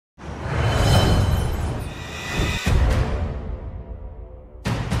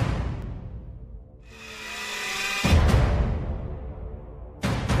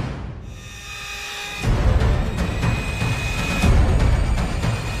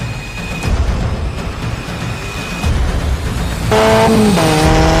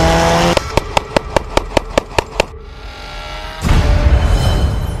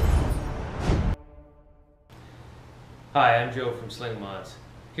Slingmods.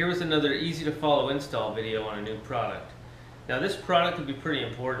 Here with another easy to follow install video on a new product. Now this product could be pretty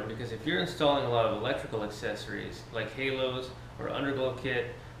important because if you're installing a lot of electrical accessories like halos or underglow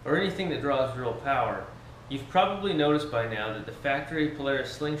kit or anything that draws real power, you've probably noticed by now that the factory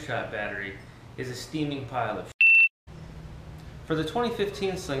Polaris Slingshot battery is a steaming pile of shit. For the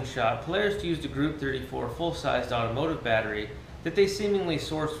 2015 Slingshot, Polaris used a Group 34 full-sized automotive battery that they seemingly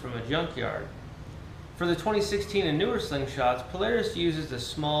sourced from a junkyard. For the 2016 and newer Slingshots, Polaris uses a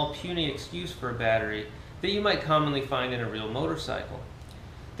small, puny excuse for a battery that you might commonly find in a real motorcycle.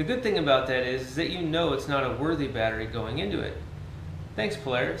 The good thing about that is that you know it's not a worthy battery going into it. Thanks,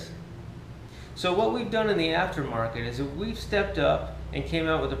 Polaris. So what we've done in the aftermarket is that we've stepped up and came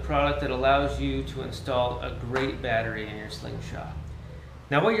out with a product that allows you to install a great battery in your Slingshot.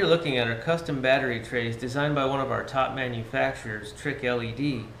 Now what you're looking at are custom battery trays designed by one of our top manufacturers, Trick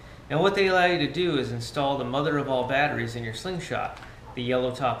LED. And what they allow you to do is install the mother of all batteries in your Slingshot, the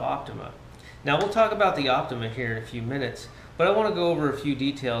yellow top Optima. Now we'll talk about the Optima here in a few minutes, but I want to go over a few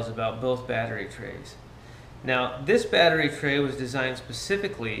details about both battery trays. Now this battery tray was designed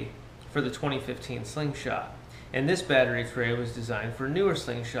specifically for the 2015 Slingshot, and this battery tray was designed for newer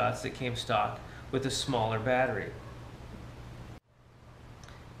Slingshots that came stock with a smaller battery.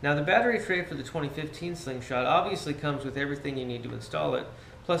 Now the battery tray for the 2015 Slingshot obviously comes with everything you need to install it,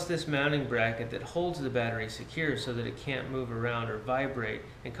 plus this mounting bracket that holds the battery secure so that it can't move around or vibrate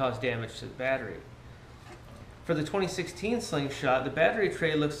and cause damage to the battery. For the 2016 Slingshot, the battery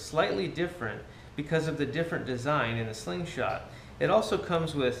tray looks slightly different because of the different design in the Slingshot. It also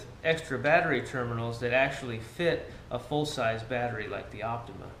comes with extra battery terminals that actually fit a full-size battery like the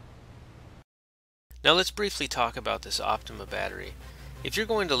Optima. Now let's briefly talk about this Optima battery. If you're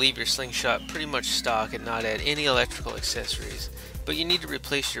going to leave your Slingshot pretty much stock and not add any electrical accessories, but you need to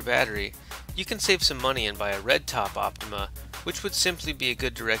replace your battery, you can save some money and buy a red top Optima, which would simply be a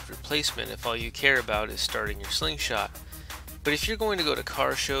good direct replacement if all you care about is starting your Slingshot. But if you're going to go to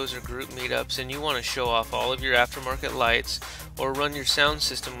car shows or group meetups and you want to show off all of your aftermarket lights or run your sound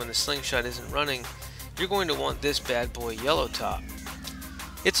system when the Slingshot isn't running, you're going to want this bad boy yellow top.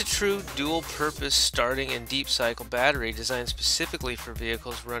 It's a true dual-purpose starting and deep cycle battery designed specifically for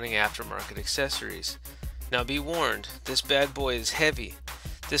vehicles running aftermarket accessories. Now be warned, this bad boy is heavy.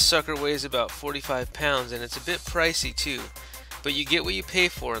 This sucker weighs about 45 pounds and it's a bit pricey too, but you get what you pay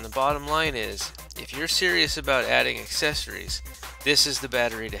for, and the bottom line is, if you're serious about adding accessories, this is the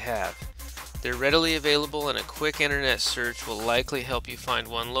battery to have. They're readily available and a quick internet search will likely help you find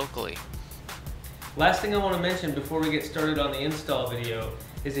one locally. Last thing I want to mention before we get started on the install video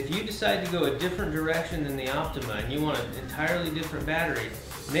is if you decide to go a different direction than the Optima and you want an entirely different battery,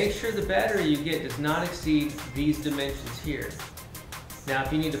 make sure the battery you get does not exceed these dimensions here. Now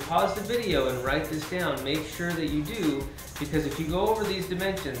if you need to pause the video and write this down, make sure that you do, because if you go over these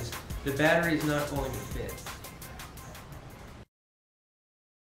dimensions, the battery is not going to fit.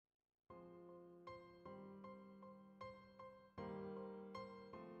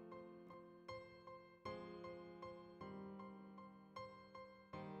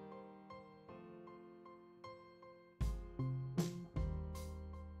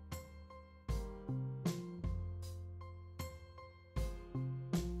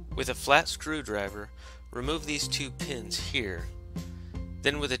 With a flat screwdriver, remove these two pins here.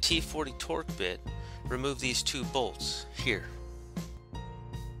 Then with a T40 torque bit, remove these two bolts here.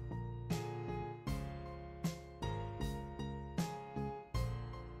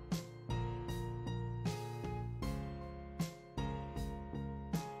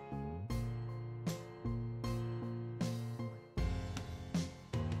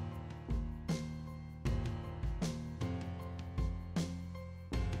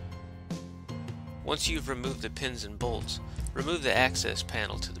 Once you've removed the pins and bolts, remove the access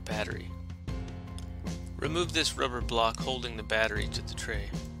panel to the battery. Remove this rubber block holding the battery to the tray.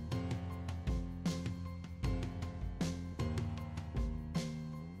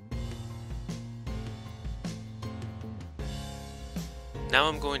 Now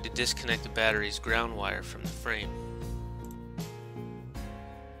I'm going to disconnect the battery's ground wire from the frame.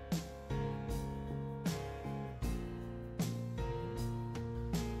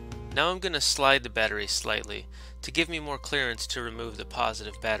 Now I'm going to slide the battery slightly to give me more clearance to remove the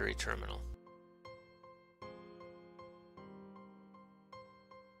positive battery terminal.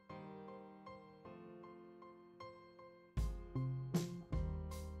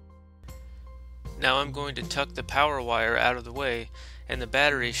 Now I'm going to tuck the power wire out of the way and the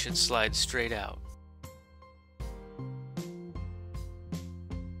battery should slide straight out.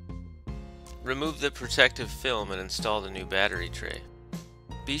 Remove the protective film and install the new battery tray.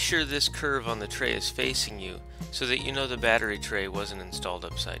 Be sure this curve on the tray is facing you so that you know the battery tray wasn't installed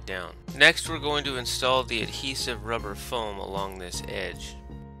upside down. Next, we're going to install the adhesive rubber foam along this edge.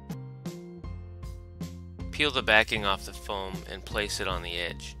 Peel the backing off the foam and place it on the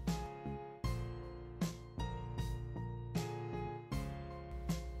edge.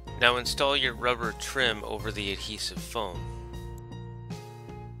 Now install your rubber trim over the adhesive foam.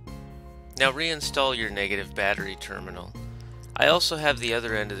 Now reinstall your negative battery terminal. I also have the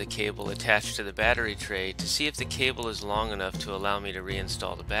other end of the cable attached to the battery tray to see if the cable is long enough to allow me to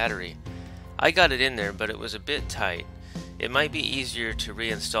reinstall the battery. I got it in there, but it was a bit tight. It might be easier to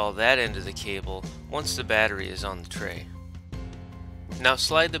reinstall that end of the cable once the battery is on the tray. Now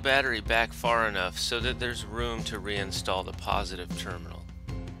slide the battery back far enough so that there's room to reinstall the positive terminal.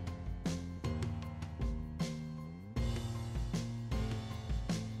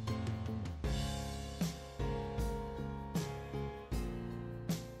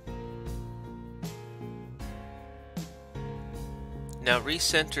 Now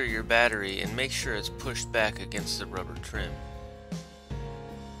recenter your battery and make sure it's pushed back against the rubber trim.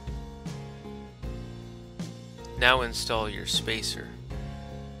 Now install your spacer.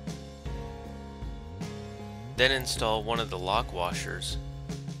 Then install one of the lock washers.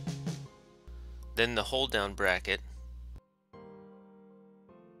 Then the hold down bracket.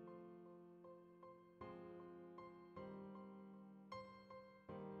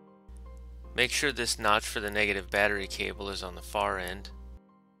 Make sure this notch for the negative battery cable is on the far end.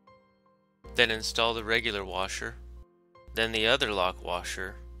 Then install the regular washer, then the other lock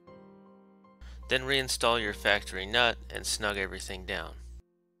washer, then reinstall your factory nut and snug everything down.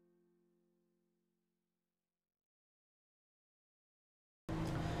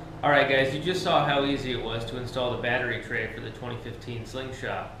 Alright guys, you just saw how easy it was to install the battery tray for the 2015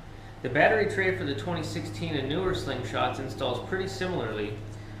 Slingshot. The battery tray for the 2016 and newer Slingshots installs pretty similarly,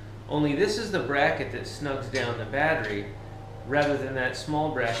 only this is the bracket that snugs down the battery rather than that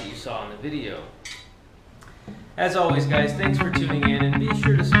small bracket you saw in the video. As always guys, thanks for tuning in and be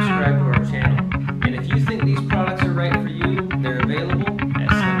sure to subscribe to our channel. And if you think these products are right